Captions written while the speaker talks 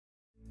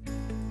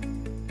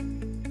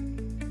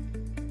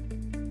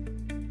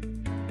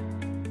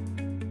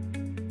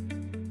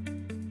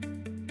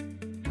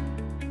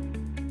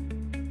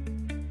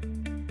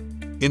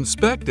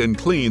Inspect and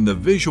clean the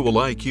Visual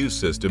IQ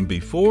system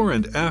before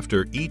and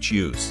after each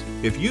use.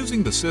 If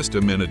using the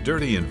system in a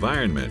dirty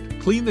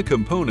environment, clean the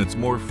components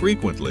more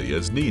frequently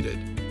as needed.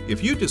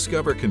 If you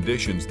discover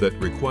conditions that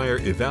require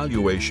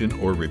evaluation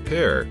or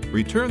repair,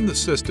 return the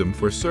system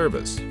for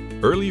service.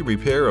 Early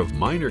repair of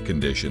minor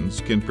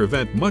conditions can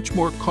prevent much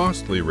more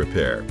costly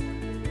repair.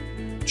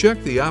 Check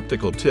the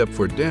optical tip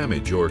for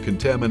damage or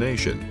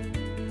contamination.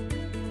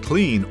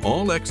 Clean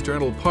all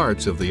external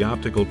parts of the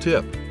optical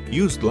tip.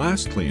 Use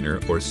glass cleaner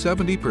or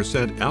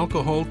 70%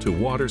 alcohol to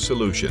water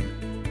solution.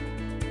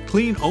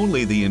 Clean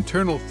only the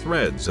internal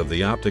threads of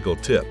the optical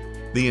tip.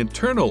 The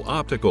internal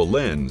optical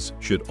lens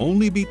should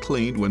only be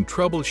cleaned when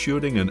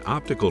troubleshooting an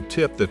optical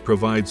tip that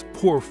provides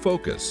poor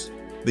focus.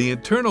 The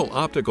internal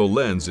optical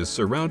lens is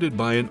surrounded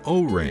by an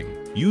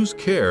O-ring. Use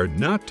care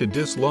not to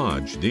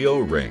dislodge the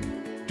O-ring.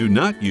 Do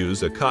not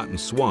use a cotton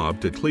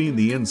swab to clean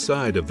the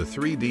inside of the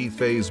 3D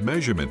phase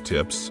measurement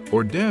tips,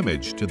 or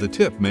damage to the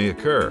tip may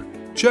occur.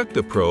 Check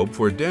the probe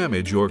for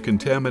damage or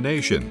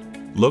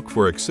contamination. Look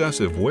for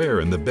excessive wear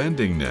in the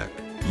bending neck,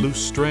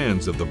 loose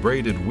strands of the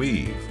braided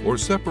weave, or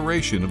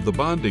separation of the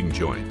bonding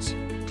joints.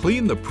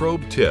 Clean the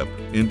probe tip,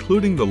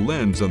 including the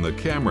lens on the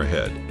camera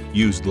head.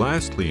 Use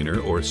glass cleaner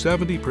or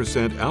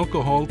 70%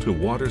 alcohol to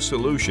water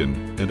solution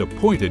and a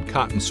pointed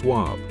cotton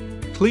swab.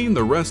 Clean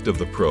the rest of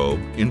the probe,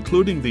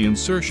 including the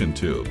insertion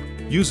tube.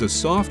 Use a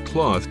soft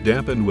cloth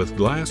dampened with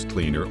glass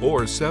cleaner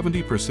or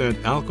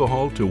 70%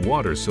 alcohol to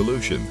water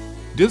solution.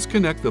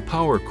 Disconnect the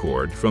power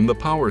cord from the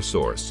power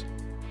source.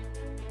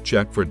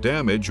 Check for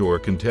damage or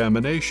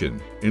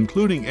contamination,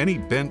 including any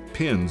bent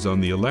pins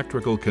on the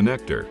electrical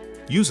connector.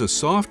 Use a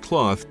soft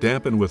cloth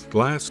dampened with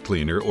glass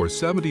cleaner or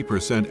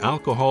 70%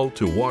 alcohol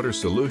to water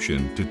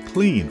solution to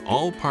clean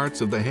all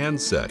parts of the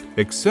handset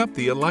except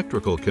the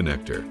electrical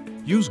connector.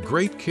 Use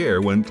great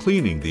care when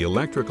cleaning the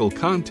electrical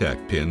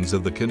contact pins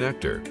of the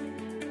connector.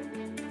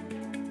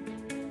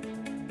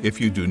 If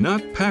you do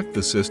not pack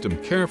the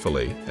system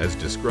carefully, as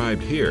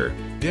described here,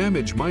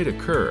 damage might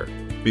occur.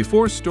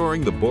 Before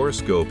storing the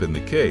borescope in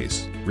the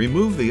case,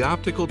 remove the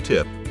optical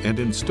tip and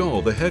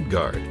install the head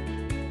guard.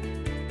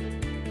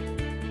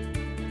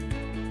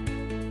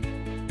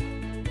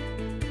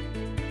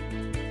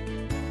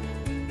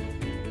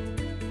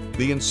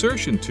 The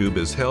insertion tube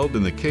is held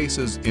in the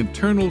case's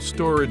internal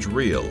storage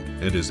reel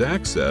and is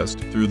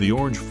accessed through the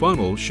orange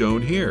funnel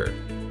shown here.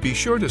 Be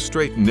sure to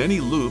straighten any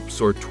loops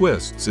or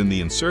twists in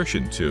the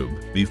insertion tube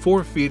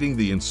before feeding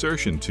the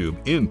insertion tube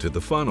into the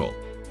funnel.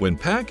 When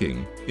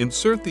packing,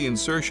 insert the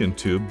insertion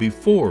tube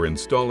before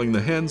installing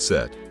the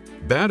handset.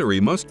 Battery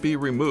must be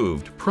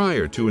removed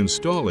prior to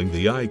installing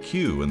the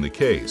IQ in the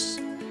case.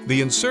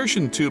 The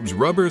insertion tube's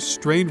rubber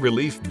strain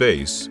relief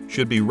base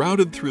should be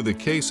routed through the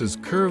case's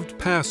curved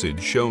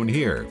passage shown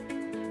here.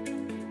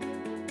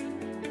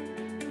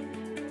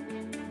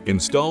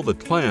 Install the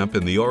clamp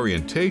in the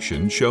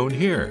orientation shown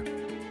here.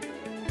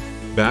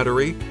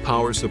 Battery,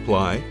 power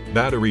supply,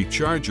 battery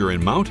charger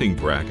and mounting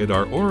bracket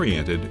are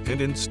oriented and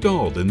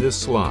installed in this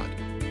slot.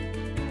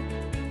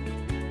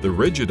 The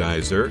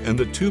rigidizer and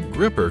the tube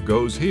gripper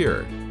goes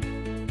here.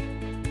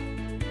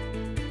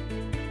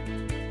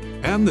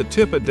 And the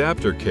tip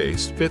adapter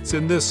case fits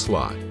in this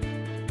slot.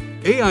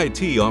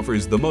 AIT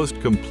offers the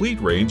most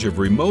complete range of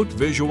remote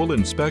visual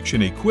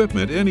inspection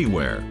equipment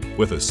anywhere.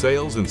 With a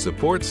sales and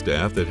support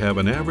staff that have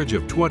an average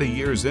of 20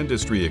 years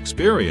industry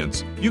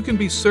experience, you can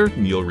be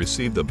certain you'll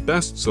receive the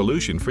best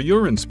solution for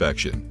your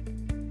inspection.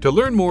 To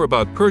learn more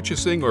about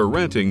purchasing or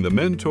renting the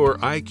Mentor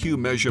IQ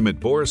Measurement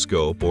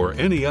Borescope or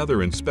any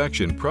other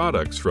inspection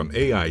products from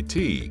AIT,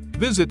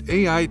 visit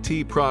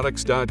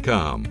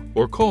AITproducts.com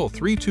or call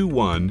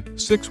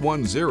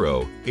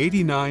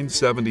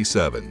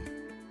 321-610-8977.